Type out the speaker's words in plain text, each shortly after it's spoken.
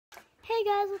Hey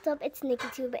guys, what's up? It's Nikki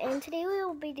Ntube, and today we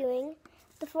will be doing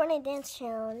the Fortnite Dance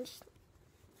Challenge.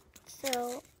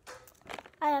 So,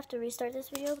 I have to restart this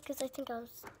video because I think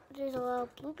there's a lot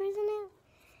of bloopers in it.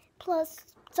 Plus,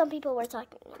 some people were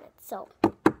talking in it. So,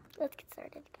 let's get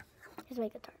started. Here's my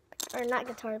guitar. Or not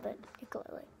guitar, but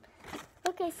ukulele.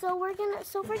 Okay, so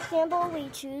for example, we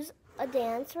choose a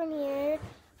dance from here.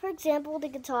 For example, the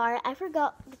guitar. I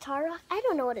forgot guitar rock. I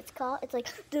don't know what it's called. It's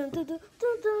like dun, dun, dun,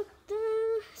 dun, dun,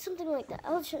 dun, something like that.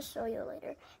 I'll just show you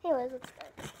later. Anyways, let's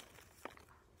start.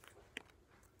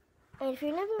 And if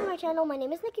you're new to my channel, my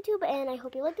name is Nikki Ntube, and I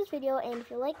hope you like this video. And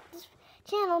if you like this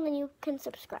channel, then you can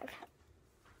subscribe.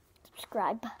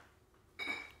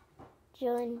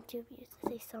 Jill and Ntube used to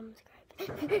say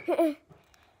subscribe.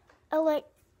 I like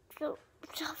to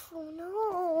shuffle.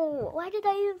 No, why did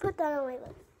I even put that on my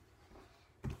list?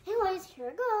 Anyways, here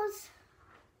it goes.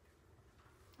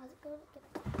 How's it going?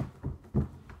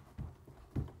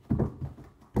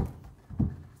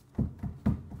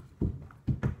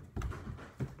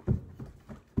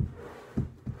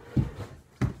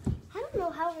 I don't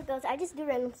know how it goes. I just do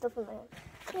random stuff on my own.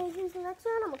 Okay, here's the next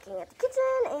one. I'm looking at the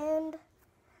kitchen and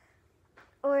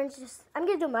orange. I'm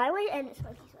gonna do my way and this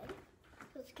monkey's way.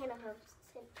 So it's kind of have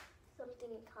something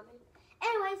in common.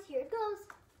 Anyways, here it goes.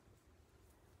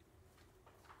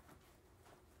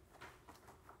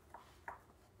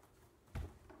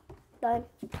 Done.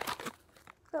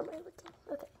 What am I looking?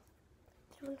 Okay.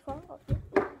 Did one fall off?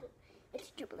 It's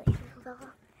jubilation.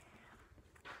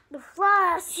 The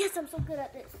Floss. Yes, I'm so good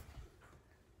at this.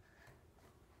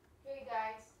 Hey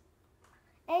guys.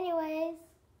 Anyways,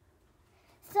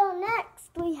 so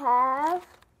next we have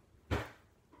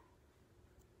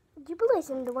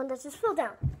jubilation, the one that just fell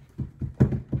down.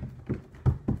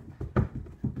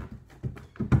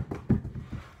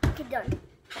 Okay, done.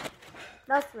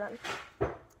 Last one.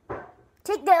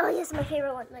 Take that. Oh, yes, my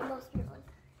favorite one. My most favorite one.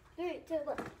 3, 2,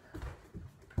 1.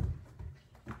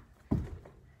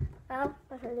 Ow,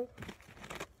 I heard it.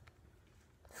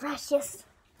 Precious.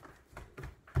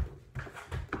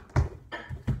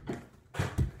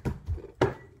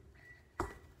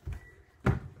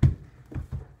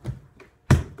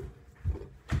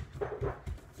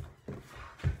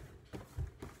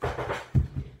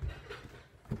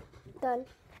 Done.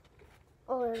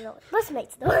 Oh, no. Let's make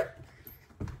though.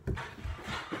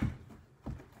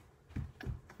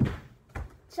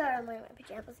 Sorry, I'm wearing my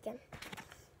pajamas again.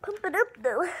 Pump it up,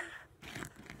 though.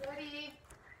 Ready?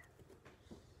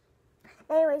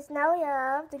 Anyways, now we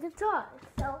have the guitar.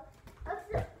 So, let's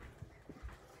do it.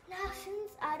 Now,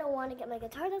 since I don't want to get my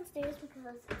guitar downstairs because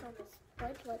it's almost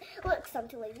blood. Well, because I'm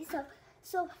too lazy.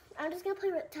 So I'm just going to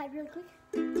play Tide really quick.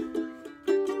 I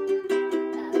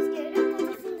was scared of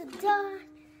this in the dark.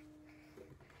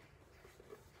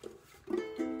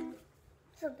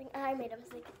 Something, I made a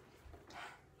mistake.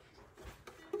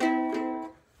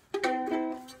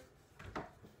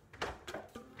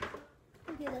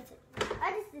 Okay, that's it. I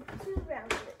just did 2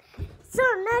 rounds of it. So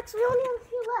next, we only have a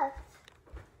few left.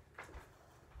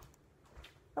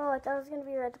 Oh, I thought it was going to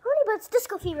be Red the Pony, but it's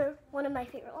Disco Fever, one of my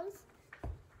favorite ones.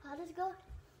 How does it go?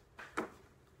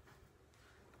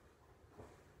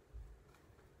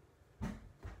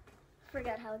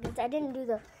 Forgot how it goes. I didn't do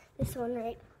this one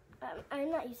right. I'm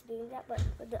not used to doing that, but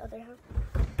with the other hand.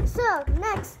 So,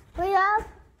 next, we have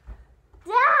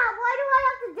dab! Why do I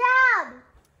have to dab?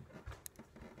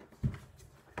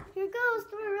 Here it goes.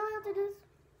 Do I really have to do this?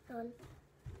 Done.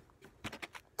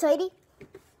 Tidy.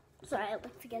 Sorry, I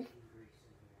looked again.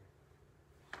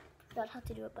 Forgot how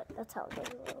to do it, but that's how it goes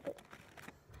a little bit.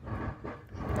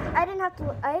 I didn't have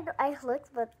to. I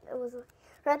looked, but it was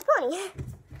Red Pony.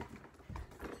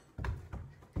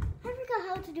 I forgot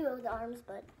how to do it with the arms,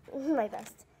 but my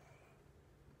best.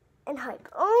 And hype.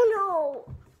 Oh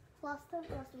no! Last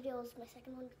video was my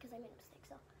second one because I made a mistake.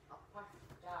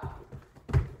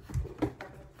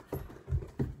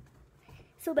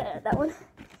 So bad at that one.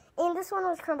 And this one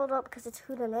was crumbled up because it's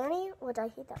Hootenanny, which I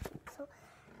hate that one. So,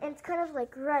 and it's kind of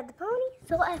like Ride the Pony.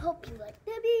 So I hope you like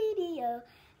the video.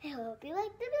 I hope you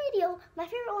like the video. My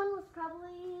favorite one was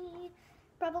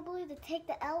probably the Take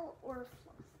the L or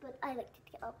Floss, but I like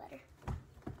Take the L better.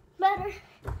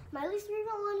 My least favorite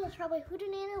one was probably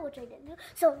Hootenanny, which I didn't do.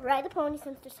 So Ride the Pony,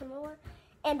 since they're similar,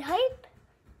 and Hype,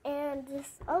 and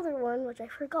this other one, which I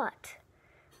forgot,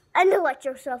 and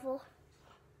Electro Shuffle.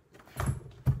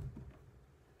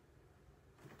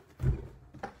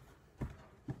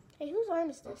 Hey, whose arm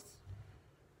is this?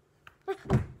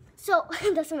 So,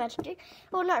 that's a magic trick.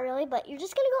 Well, not really, but you're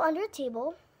just going to go under a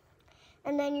table,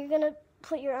 and then you're going to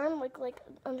put your arm like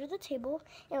under the table,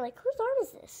 and like, whose arm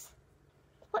is this?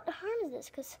 What arm is this?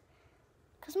 Because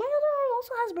Because my other arm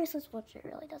also has bracelets, which it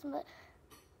really doesn't, but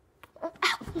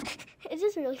it's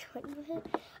just really funny with it.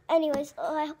 Anyways,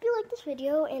 I hope you like this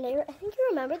video, and I think you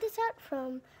remember this hat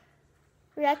from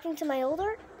reacting to my old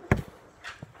art.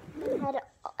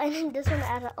 And this one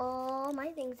had all my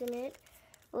things in it,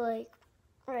 like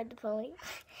Ride the Pony.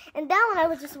 And that one I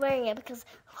was just wearing it because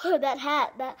that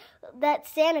hat, that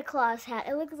Santa Claus hat,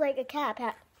 it looks like a cap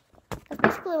hat. That's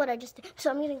basically what I just did. So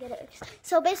I'm gonna get it.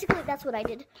 So basically that's what I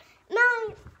did.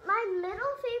 My middle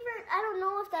favorite, I don't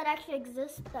know if that actually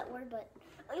exists, that word, but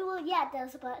well, yeah, it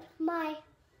does. But my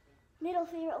middle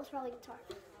favorite was probably guitar.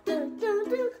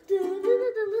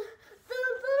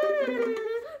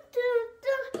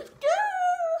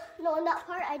 No, in that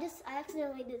part, I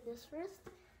accidentally did this first,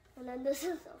 and then this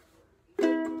is.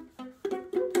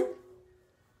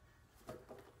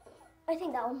 I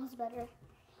think that one was better.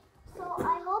 So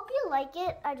I hope you like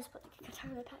it. I just put the guitar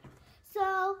in the pad.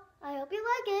 So I hope you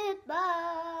like it.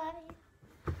 Bye.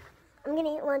 I'm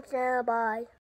gonna eat lunch now. Bye.